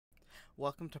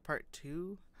Welcome to part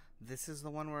 2. This is the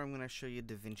one where I'm going to show you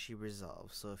Davinci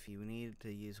Resolve. So if you need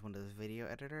to use Windows Video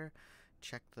Editor,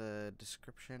 check the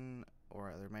description,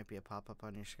 or there might be a pop-up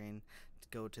on your screen to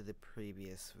go to the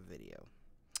previous video.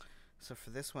 So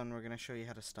for this one, we're going to show you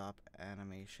how to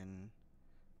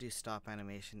do stop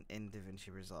animation in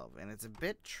Davinci Resolve. And it's a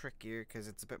bit trickier because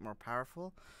it's a bit more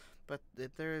powerful, but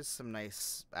there is some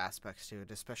nice aspects to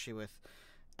it, especially with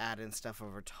add in stuff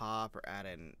over top or add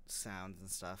in sounds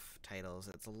and stuff, titles.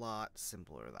 It's a lot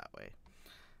simpler that way.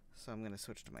 So I'm going to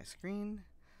switch to my screen,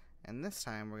 and this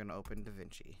time we're going to open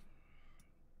Davinci.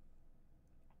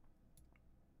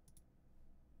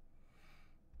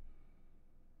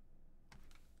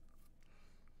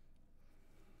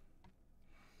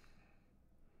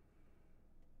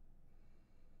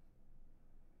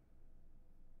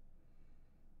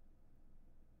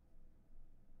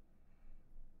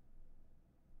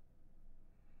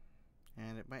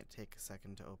 And it might take a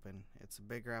second to open. It's a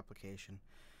bigger application.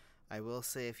 I will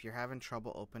say if you're having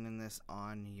trouble opening this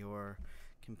on your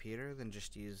computer, then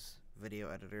just use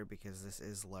Video Editor because this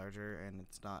is larger and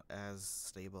it's not as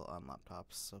stable on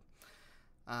laptops. So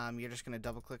you're just going to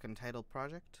double click on Title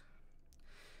Project.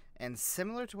 And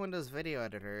similar to Windows Video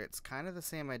Editor, it's kind of the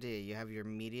same idea. You have your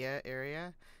media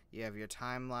area, you have your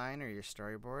timeline or your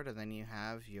storyboard, and then you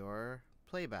have your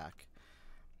playback.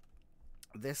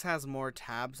 This has more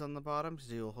tabs on the bottom to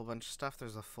do a whole bunch of stuff.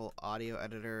 There's a full audio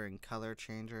editor and color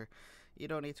changer. You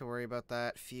don't need to worry about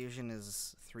that. Fusion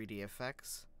is 3D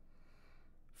effects.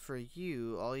 For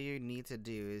you, all you need to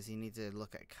do is you need to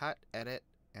look at cut, edit,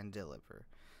 and deliver.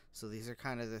 So these are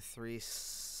kind of the three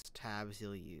tabs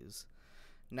you'll use.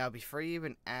 Now before you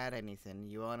even add anything,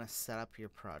 you want to set up your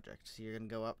project. So you're going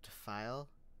to go up to File,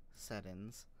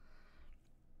 Settings.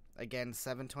 Again,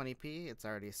 720p, it's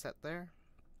already set there.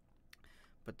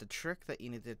 But the trick that you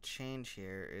need to change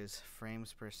here is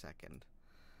frames per second.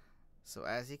 So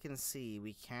as you can see,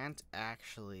 we can't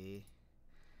actually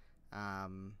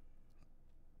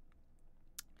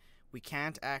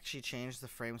change the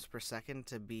frames per second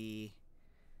to be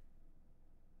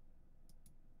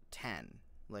 10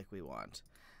 like we want.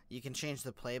 You can change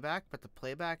the playback, but the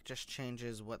playback just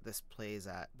changes what this plays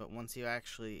at. But once you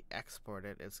actually export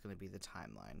it, it's going to be the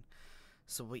timeline.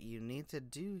 So what you need to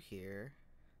do here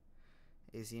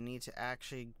is you need to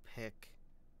actually pick,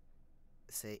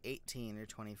 say, 18 or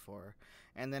 24,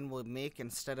 and then we'll make,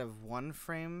 instead of 1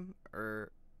 frame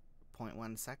or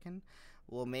 0.1 second,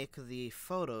 we'll make the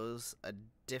photos a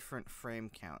different frame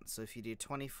count. So if you do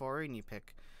 24 and you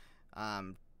pick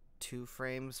 2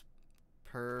 frames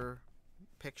per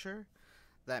picture,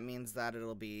 that means that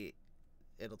it'll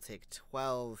take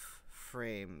 12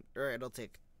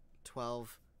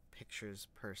 pictures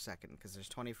per second, because there's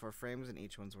 24 frames and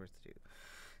each one's worth 2.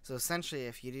 So essentially,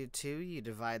 if you do 2, you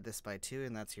divide this by 2,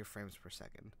 and that's your frames per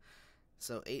second.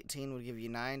 So 18 would give you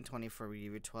 9, 24 would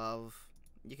give you 12.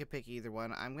 You could pick either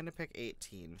one. I'm going to pick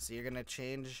 18. So you're going to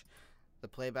change the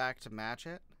playback to match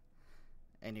it,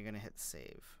 and you're going to hit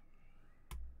save.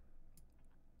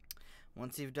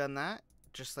 Once you've done that,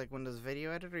 just like Windows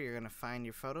Video Editor, you're going to find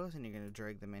your photos and you're going to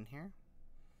drag them in here.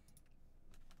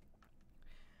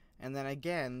 And then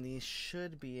again, these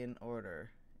should be in order.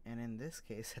 And in this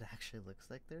case, it actually looks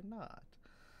like they're not.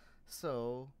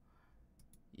 So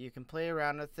you can play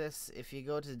around with this. If you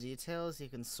go to details, you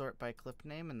can sort by clip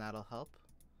name, and that'll help.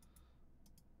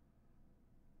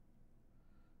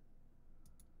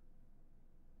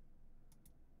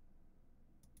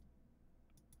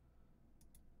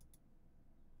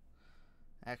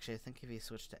 Actually, I think if you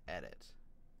switch to edit.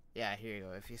 Yeah, here you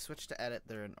go. If you switch to edit,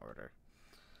 they're in order.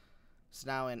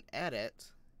 So now in edit,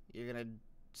 you're going to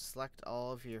select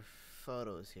all of your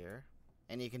photos here,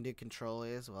 and you can do Control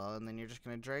A as well, and then you're just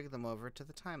going to drag them over to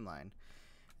the timeline.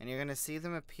 And you're going to see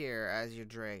them appear as you're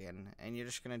dragging, and you're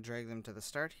just going to drag them to the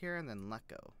start here and then let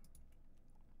go.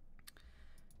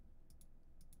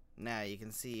 Now you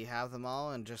can see you have them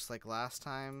all, and just like last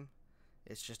time,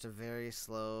 it's just a very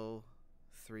slow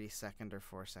 3-second or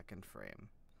 4-second frame.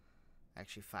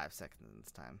 Actually 5 seconds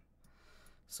this time.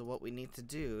 So what we need to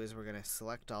do is we're going to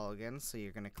select all again. So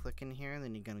you're going to click in here, and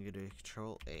then you're going to go to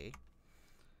Control A.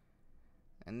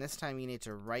 And this time you need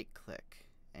to right click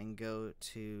and go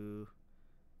to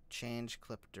change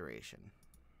clip duration.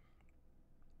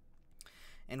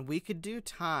 And we could do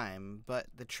time, but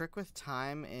the trick with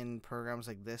time in programs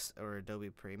like this or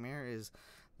Adobe Premiere is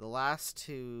the last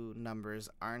 2 numbers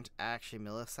aren't actually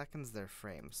milliseconds, they're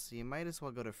frames. So you might as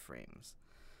well go to frames.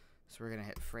 So we're going to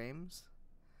hit frames.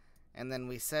 And then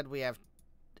we said we have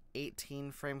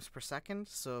 18 frames per second,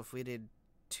 so if we did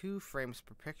 2 frames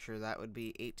per picture, that would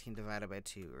be 18 divided by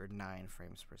 2, or 9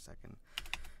 frames per second.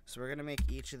 So we're going to make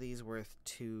each of these worth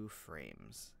 2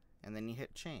 frames. And then you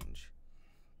hit change.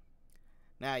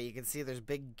 Now you can see there's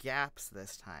big gaps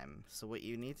this time. So what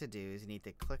you need to do is you need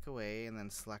to click away and then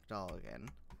select all again.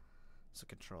 So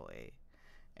Control A.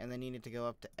 And then you need to go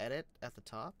up to Edit at the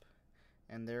top.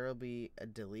 And there will be a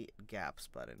Delete Gaps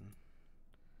button.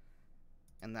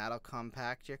 And that'll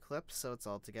compact your clips so it's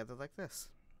all together like this.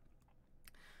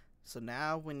 So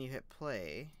now when you hit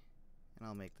play, and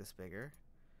I'll make this bigger,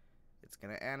 it's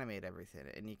going to animate everything.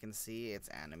 And you can see it's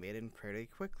animated pretty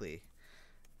quickly.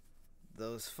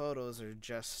 Those photos are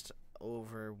just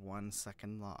over 1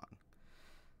 second long.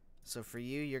 So for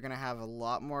you, you're going to have a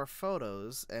lot more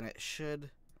photos, and it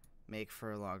should make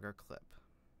for a longer clip.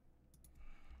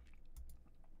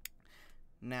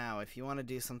 Now, if you want to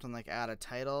do something like add a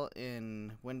title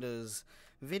in Windows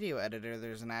Video Editor,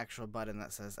 there's an actual button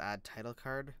that says Add Title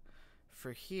Card.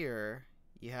 For here,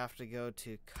 you have to go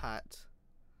to Cut,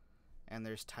 and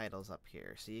there's titles up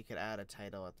here. So you could add a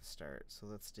title at the start. So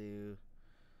let's do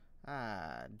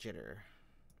Jitter.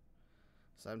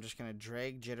 So I'm just going to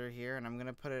drag Jitter here, and I'm going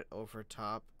to put it over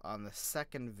top on the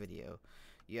second video.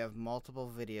 You have multiple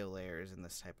video layers in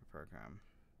this type of program.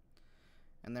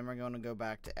 And then we're going to go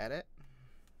back to Edit,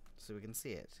 so we can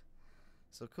see it.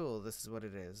 So cool, this is what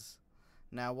it is.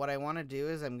 Now what I want to do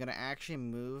is I'm going to actually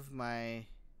move my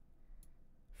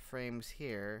frames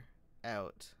here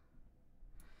out.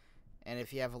 And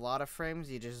if you have a lot of frames,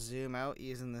 you just zoom out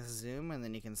using this zoom, and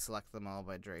then you can select them all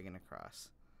by dragging across.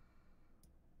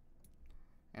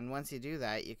 And once you do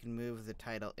that, you can move the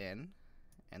title in,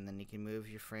 and then you can move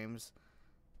your frames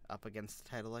up against the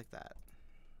title like that.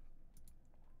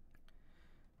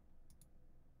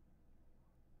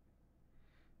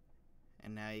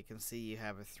 And now you can see you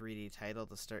have a 3D title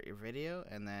to start your video,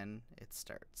 and then it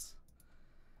starts.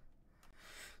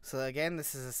 So again,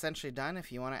 this is essentially done.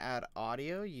 If you want to add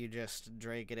audio, you just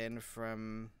drag it in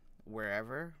from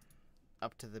wherever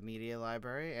up to the media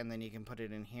library, and then you can put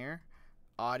it in here.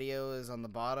 Audio is on the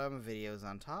bottom, video is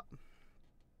on top.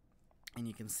 And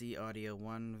you can see audio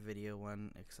 1, video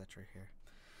 1, etc. here.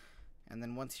 And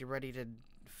then once you're ready to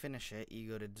finish it, you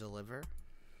go to deliver.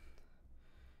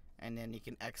 And then you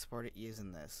can export it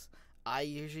using this. I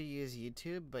usually use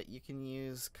YouTube, but you can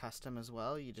use custom as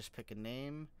well. You just pick a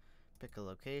name, pick a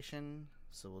location.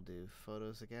 So we'll do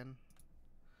photos again.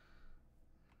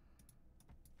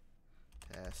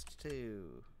 Test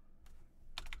 2.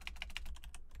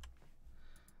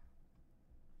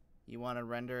 You want to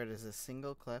render it as a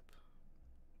single clip.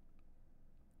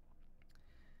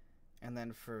 And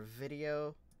then for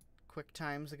video,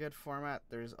 QuickTime's a good format.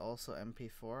 There's also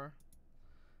MP4.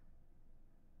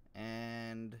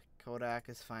 And Kodak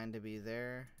is fine to be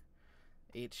there.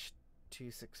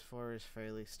 H.264 is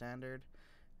fairly standard.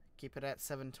 Keep it at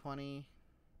 720.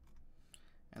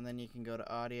 And then you can go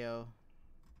to audio.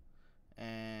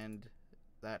 And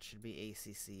that should be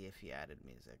ACC if you added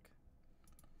music.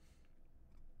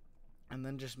 And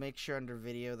then just make sure under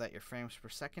video that your frames per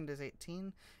second is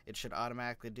 18. It should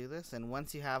automatically do this. And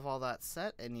once you have all that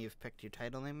set and you've picked your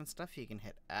title name and stuff, you can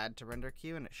hit add to render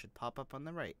queue, and it should pop up on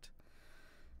the right.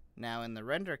 Now in the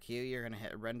render queue, you're going to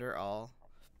hit render all,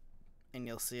 and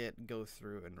you'll see it go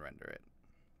through and render it.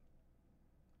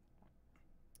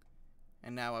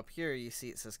 And now up here you see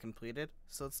it says completed,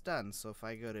 so it's done. So if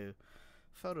I go to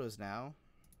photos now,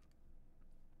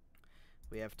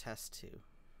 we have test 2.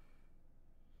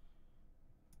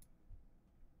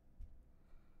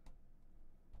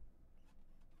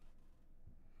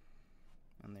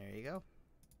 And there you go.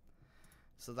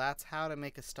 So that's how to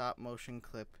make a stop motion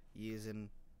clip using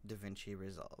Davinci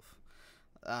Resolve.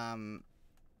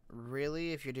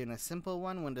 Really, if you're doing a simple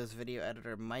one, Windows Video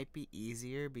Editor might be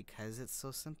easier because it's so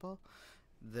simple.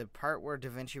 The part where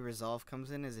Davinci Resolve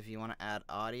comes in is if you want to add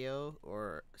audio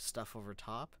or stuff over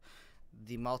top.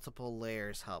 The multiple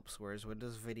layers helps, whereas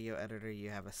Windows Video Editor, you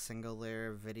have a single layer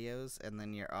of videos, and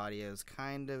then your audio is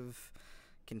kind of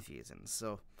confusing.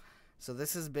 So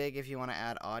this is big. If you want to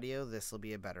add audio, this will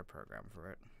be a better program for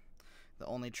it. The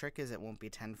only trick is it won't be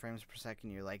 10 frames per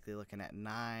second. You're likely looking at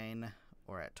 9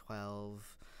 or at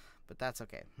 12, but that's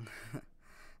okay.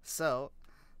 So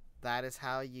that is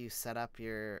how you set up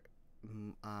your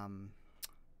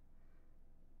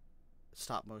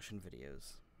stop motion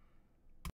videos.